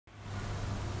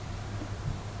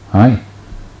Hi.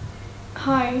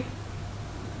 Hi.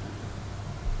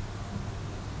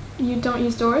 You don't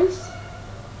use doors?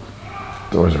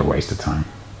 Doors are a waste of time.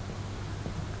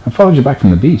 I followed you back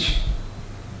from the beach.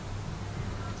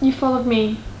 You followed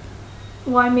me.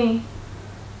 Why me?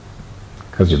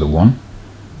 Because you're the one.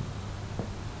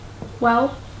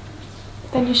 Well,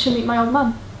 then you should meet my old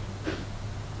man.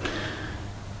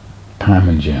 Pam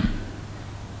and Jim.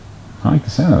 I like the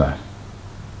sound of that.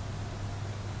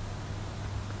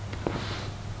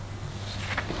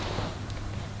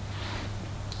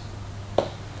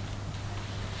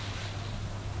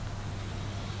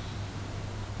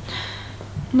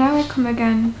 Now I come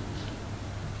again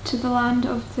to the land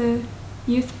of the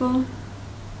youthful,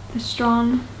 the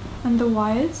strong, and the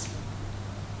wise.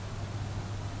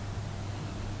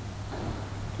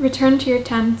 Return to your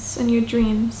tents and your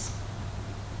dreams.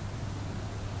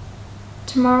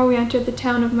 Tomorrow we enter the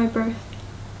town of my birth.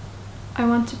 I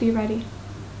want to be ready.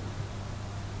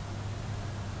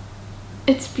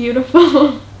 It's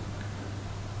beautiful.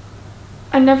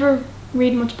 I never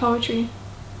read much poetry.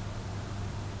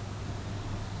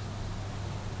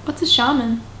 What's a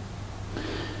shaman?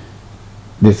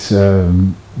 This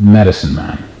medicine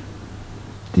man,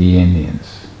 the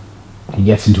Indians, he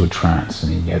gets into a trance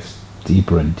and he gets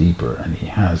deeper and deeper and he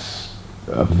has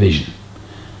a vision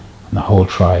and the whole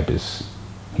tribe is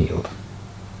healed.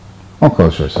 All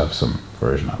cultures have some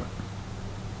version of it.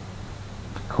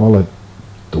 Call it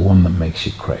the one that makes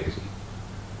you crazy.